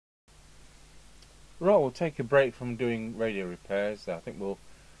Right, we'll take a break from doing radio repairs. I think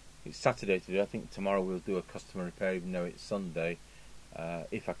it's Saturday today. I think tomorrow we'll do a customer repair, even though it's Sunday,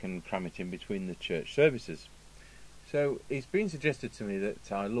 if I can cram it in between the church services. So it's been suggested to me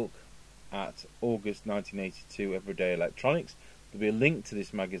that I look at August 1982 Everyday Electronics. There'll be a link to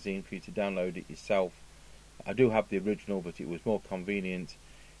this magazine for you to download it yourself. I do have the original, but it was more convenient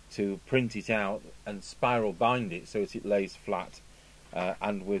to print it out and spiral bind it so that it lays flat,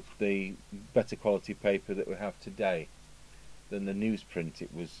 and with the better quality paper that we have today than the newsprint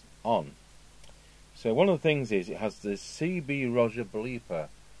it was on. So one of the things is it has the C.B. Roger Bleep, a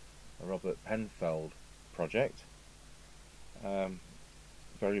Robert Penfold project.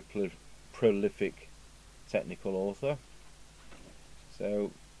 Very prolific technical author.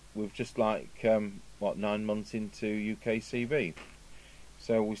 So we've just 9 months into UKCB.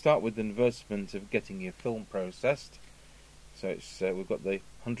 So we start with the investment of getting your film processed. So it's we've got the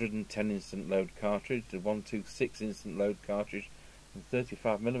 110 instant load cartridge, the 126 instant load cartridge, and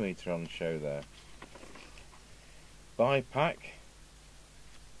 35mm on show there. Bipack,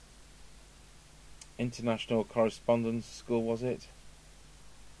 International Correspondence School, was it?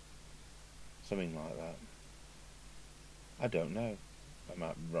 Something like that. I don't know. I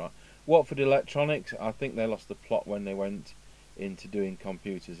might be right. Watford Electronics, I think they lost the plot when they went into doing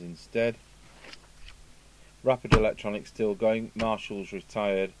computers instead. Rapid Electronics still going. Marshall's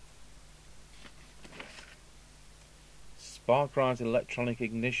retired. Sparkrite Electronic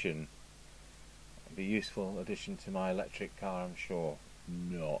Ignition. It'd be a useful addition to my electric car, I'm sure.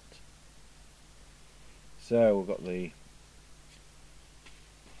 Not. So we've got the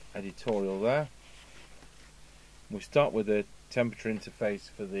editorial there. We start with the temperature interface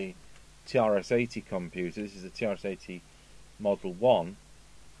for the TRS-80 computer. This is the TRS-80 Model 1.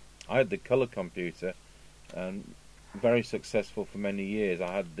 I had the colour computer, and very successful for many years.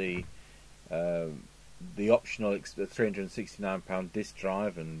 I had the optional £369 disk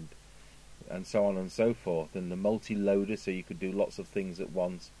drive and so on and so forth, and the multi-loader, so you could do lots of things at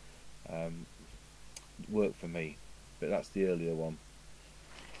once. Worked for me, but that's the earlier one.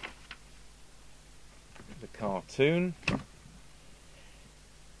 The cartoon.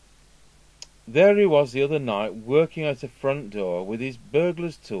 There he was the other night, working at a front door with his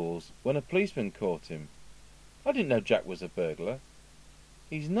burglar's tools, when a policeman caught him. I didn't know Jack was a burglar.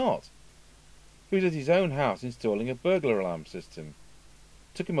 He's not. He was at his own house installing a burglar alarm system.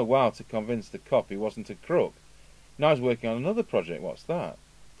 Took him a while to convince the cop he wasn't a crook. Now he's working on another project. What's that?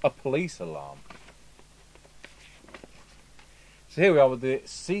 A police alarm. So here we are with the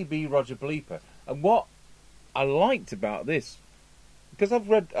C.B. Roger Bleep. And what I liked about this, because I've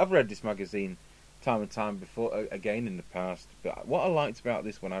read this magazine time and time before, again in the past, but what I liked about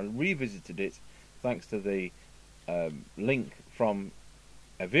this when I revisited it, thanks to the link from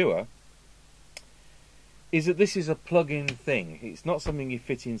a viewer, is that this is a plug-in thing. It's not something you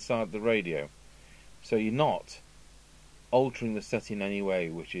fit inside the radio, so you're not altering the set in any way,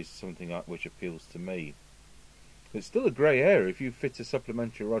 which is something which appeals to me. It's still a grey area. If you fit a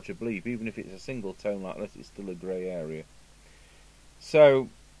supplementary Roger Bleep, even if it's a single tone like this, it's still a grey area. So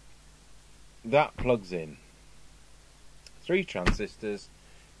that plugs in. 3 transistors.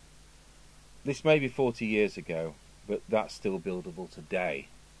 This may be 40 years ago, but that's still buildable today.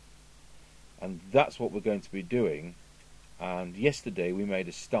 And that's what we're going to be doing. And yesterday we made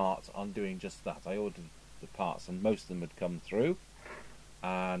a start on doing just that. I ordered the parts and most of them had come through.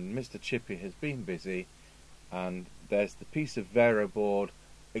 And Mr. Chippy has been busy. And there's the piece of Vero board,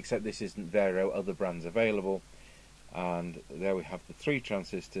 except this isn't Vero, other brands available. And there we have the 3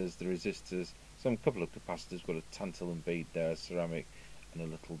 transistors, the resistors, some couple of capacitors, got a tantalum bead there, ceramic, and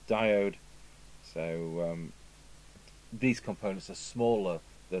a little diode. So these components are smaller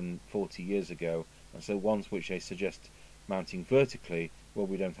than 40 years ago, and so ones which they suggest mounting vertically, well,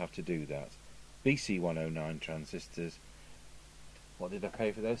 we don't have to do that. BC109 transistors. What did I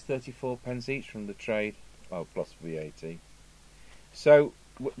pay for those? 34 pence each from the trade. Oh, plus VAT. So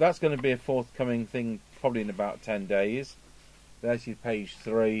that's going to be a forthcoming thing probably in about 10 days. There's your page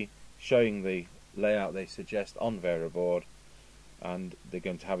 3 showing the layout they suggest on VeraBoard, and they're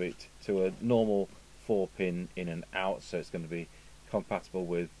going to have it to a normal 4-pin in and out, so it's going to be compatible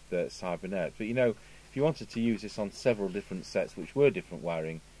with Cybernet. But you know, if you wanted to use this on several different sets which were different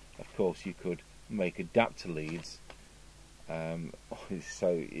wiring, of course you could make adapter leads. So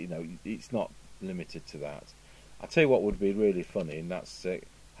you know, it's not limited to that. I'll tell you what would be really funny, and that's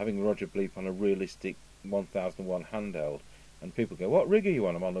having Roger Bleep on a realistic 1001 handheld, and people go, "What rig are you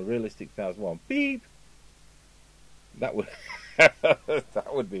on?" I'm on a realistic 1001. Beep. That would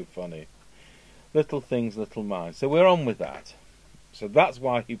that would be funny. Little things, little minds. So we're on with that. So that's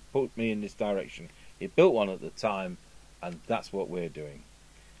why he put me in this direction. It built one at the time, and that's what we're doing.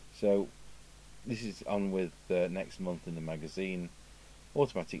 So this is on with next month in the magazine.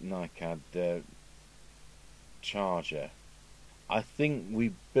 Automatic NiCad charger. I think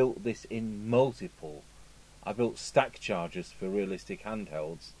we built this in multiple. I built stack chargers for realistic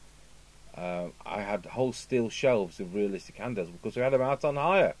handhelds. I had whole steel shelves of realistic handhelds because we had them out on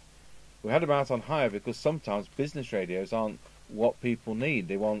hire. We had them out on hire because sometimes business radios aren't what people need.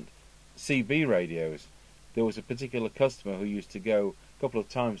 They want CB radios. There was a particular customer who used to go a couple of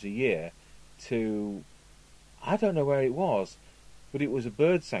times a year to, I don't know where it was, but it was a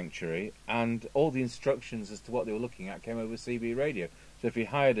bird sanctuary, and all the instructions as to what they were looking at came over CB radio. So if he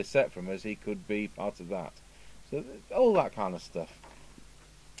hired a set from us, he could be part of that. So all that kind of stuff.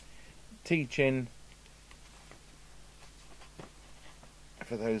 Teaching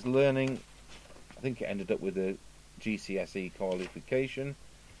for those learning. I think it ended up with a GCSE qualification.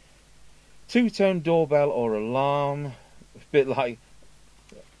 Two-tone doorbell or alarm, a bit like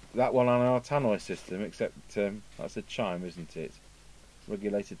that one on our tannoy system, except that's a chime, isn't it?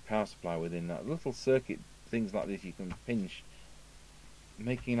 Regulated power supply within that. Little circuit things like this you can pinch.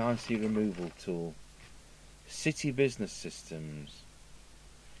 Making IC removal tool. City business systems.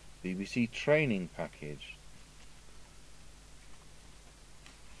 BBC training package.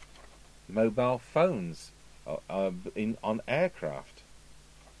 Mobile phones on aircraft.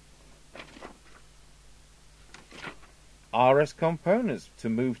 RS components to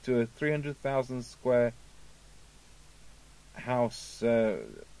move to a 300,000 square house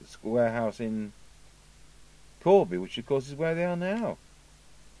warehouse in Corby, which of course is where they are now.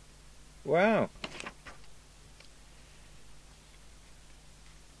 Wow.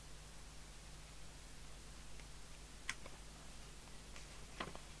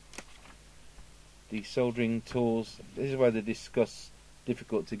 Desoldering tools. This is where they discuss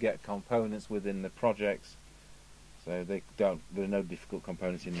difficult to get components within the projects. So there are no difficult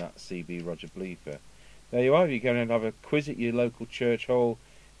components in that CB Roger Bleeper. There you are. You're going to have a quiz at your local church hall.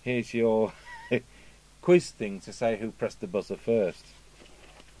 Here's your quiz thing to say who pressed the buzzer first.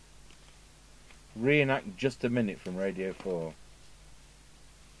 Reenact just a minute from Radio 4.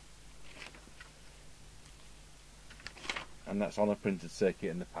 And that's on a printed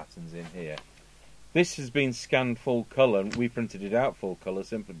circuit, and the pattern's in here. This has been scanned full colour, and we printed it out full colour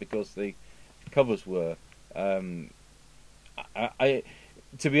simply because the covers were.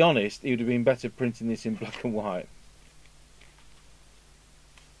 To be honest, it would have been better printing this in black and white.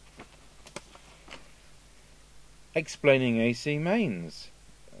 Explaining AC mains,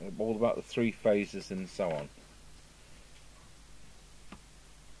 all about the three phases and so on.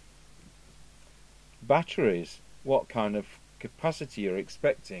 Batteries, what kind of capacity you're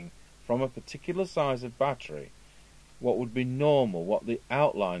expecting from a particular size of battery, what would be normal, what the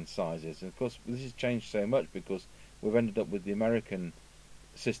outline size is. And of course this has changed so much because we've ended up with the American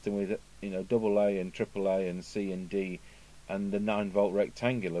system with, you know, AA and AAA and C and D and the 9-volt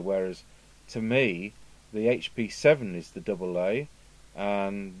rectangular, whereas to me the HP7 is the AA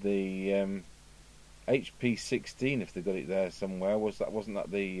and the HP16, if they've got it there somewhere, wasn't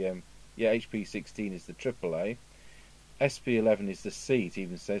that the HP16 is the AAA. SP11 is the C, it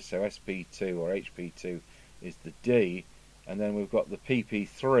even says so. SP2 or HP2 is the D, and then we've got the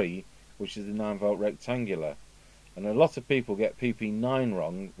PP3, which is the 9-volt rectangular. And a lot of people get PP9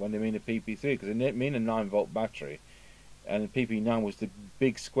 wrong when they mean a PP3, because they mean a 9-volt battery, and the PP9 was the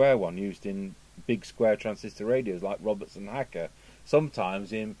big square one used in big square transistor radios like Roberts and Hacker,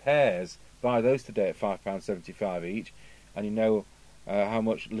 sometimes in pairs. Buy those today at £5.75 each, and you know how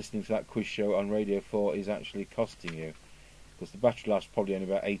much listening to that quiz show on Radio 4 is actually costing you, because the battery life is probably only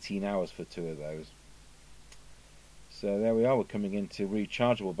about 18 hours for two of those. So there we are, we're coming into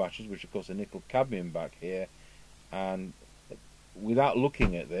rechargeable batteries, which of course are nickel cadmium back here, and without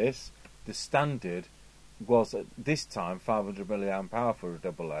looking at this, the standard was at this time 500 milliamp hour for a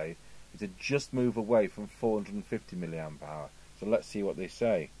AA. It's a just move away from 450 milliamp hour. So let's see what they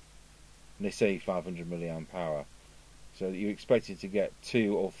say. And they say 500 milliamp hour. So you're expecting to get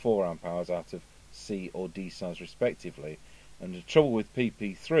 2 or 4 amp hours out of C or D size respectively. And the trouble with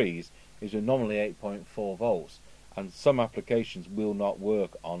PP3s is they're normally 8.4 volts, and some applications will not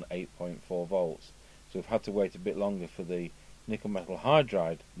work on 8.4 volts. So we've had to wait a bit longer for the nickel metal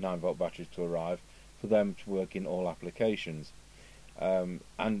hydride 9-volt batteries to arrive for them to work in all applications. And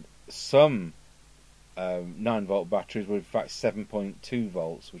some 9-volt batteries were in fact 7.2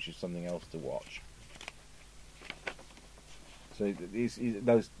 volts, which is something else to watch. So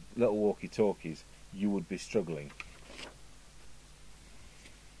those little walkie-talkies, you would be struggling.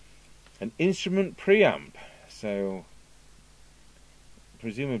 An instrument preamp. So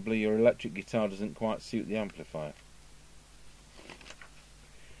presumably your electric guitar doesn't quite suit the amplifier.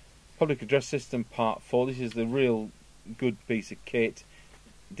 Public address system part 4. This is the real good piece of kit.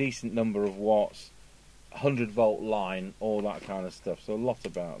 Decent number of watts, 100-volt line, all that kind of stuff. So a lot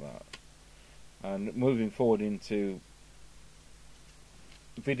about that. And moving forward into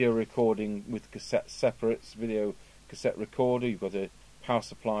video recording with cassette separates, video cassette recorder. You've got a power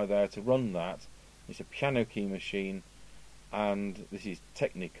supply there to run that. It's a piano key machine, and this is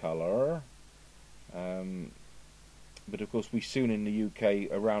Technicolor. But of course we soon in the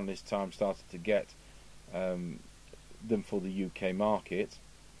UK around this time started to get them for the UK market,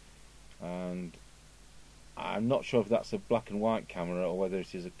 and I'm not sure if that's a black and white camera or whether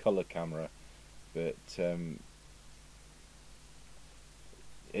it is a colour camera, but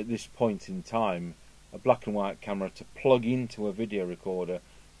at this point in time a black and white camera to plug into a video recorder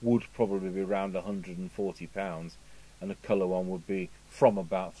would probably be around £140, and a colour one would be from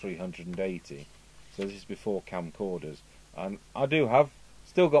about 380. So this is before camcorders, and I do have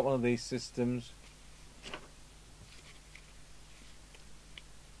still got one of these systems.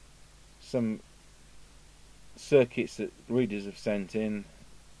 Some circuits that readers have sent in.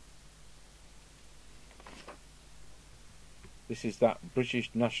 This is that British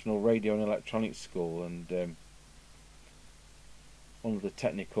National Radio and Electronics School, and one of the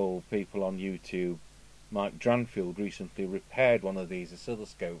technical people on YouTube, Mike Dranfield, recently repaired one of these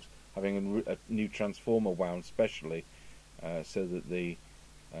oscilloscopes, having a new transformer wound specially, so that the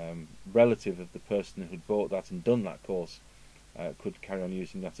relative of the person who had bought that and done that course could carry on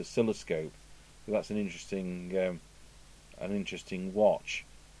using that oscilloscope. So that's an interesting watch.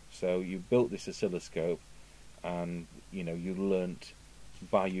 So you built this oscilloscope, and you know you learnt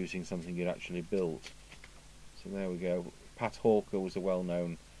by using something you'd actually built. So there we go. Pat Hawker was a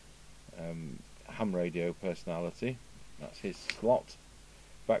well-known ham radio personality. That's his slot.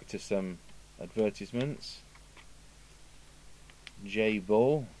 Back to some advertisements.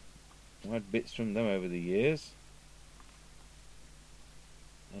 J-Ball. We had bits from them over the years.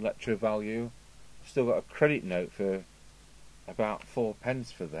 Electro Value. I've still got a credit note for about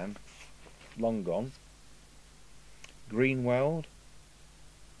 4p for them. Long gone. Greenweld.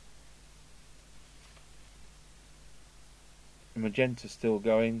 Magenta still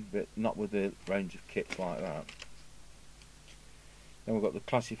going, but not with the range of kits like that. Then we've got the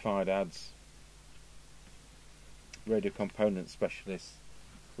classified ads. Radio component specialists.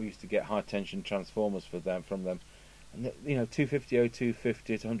 We used to get high tension transformers from them, and you know 250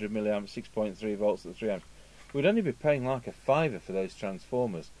 0250 at 100 milliamps, 6.3 volts at 3 amps. We'd only be paying like a fiver for those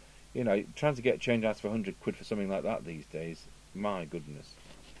transformers. You know, trying to get change out of 100 quid for something like that these days. My goodness.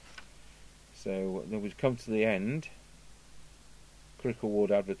 So then we've come to the end.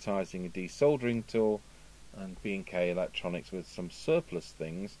 Cricklewood advertising a desoldering tool, and B&K Electronics with some surplus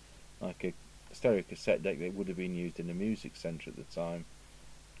things like a stereo cassette deck that would have been used in a music centre at the time,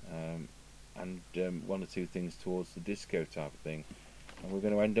 and one or two things towards the disco type of thing. And we're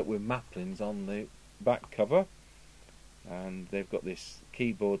going to end up with Maplins on the back cover, and they've got this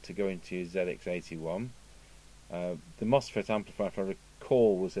keyboard to go into your ZX81. The MOSFET amplifier, if I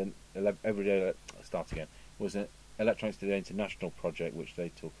recall, was an Electronics Today International project which they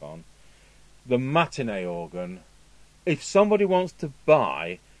took on. The matinee organ. If somebody wants to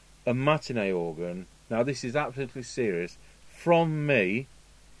buy a matinee organ, now this is absolutely serious, from me,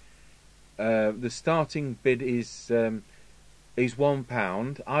 the starting bid is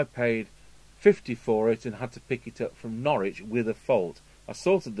 £1. I paid 50 for it and had to pick it up from Norwich with a fault. I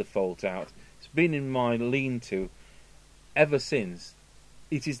sorted the fault out. It's been in my lean-to ever since.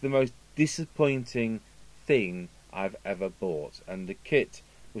 It is the most disappointing thing I've ever bought, and the kit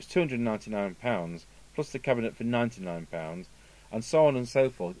was £299 plus the cabinet for £99, and so on and so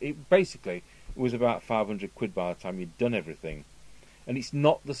forth. It basically was about 500 quid by the time you'd done everything, and it's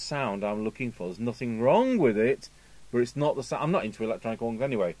not the sound I'm looking for. There's nothing wrong with it, but it's not the sound. I'm not into electronic organs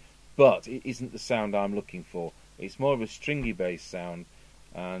anyway, but it isn't the sound I'm looking for. It's more of a stringy based sound,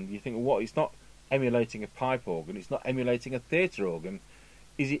 and you think, what? It's not emulating a pipe organ. It's not emulating a theatre organ.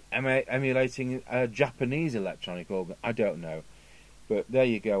 Is it emulating a Japanese electronic organ? I don't know. But there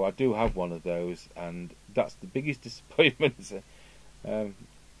you go. I do have one of those, and that's the biggest disappointment. There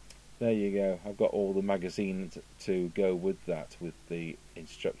you go. I've got all the magazines to go with that, with the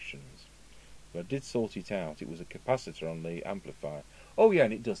instructions. But I did sort it out. It was a capacitor on the amplifier. Oh yeah,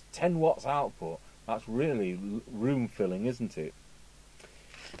 and it does 10 watts output. That's really room filling, isn't it?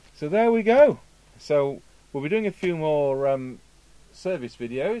 So there we go. So we'll be doing a few more service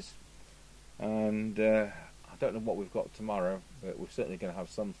videos, and I don't know what we've got tomorrow, but we're certainly going to have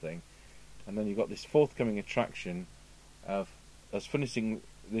something. And then you've got this forthcoming attraction of as finishing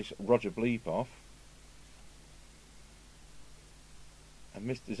this Roger Bleep off. And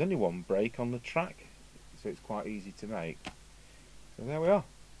there's only one break on the track, so it's quite easy to make. So there we are.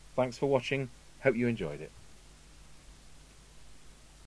 Thanks for watching. Hope you enjoyed it.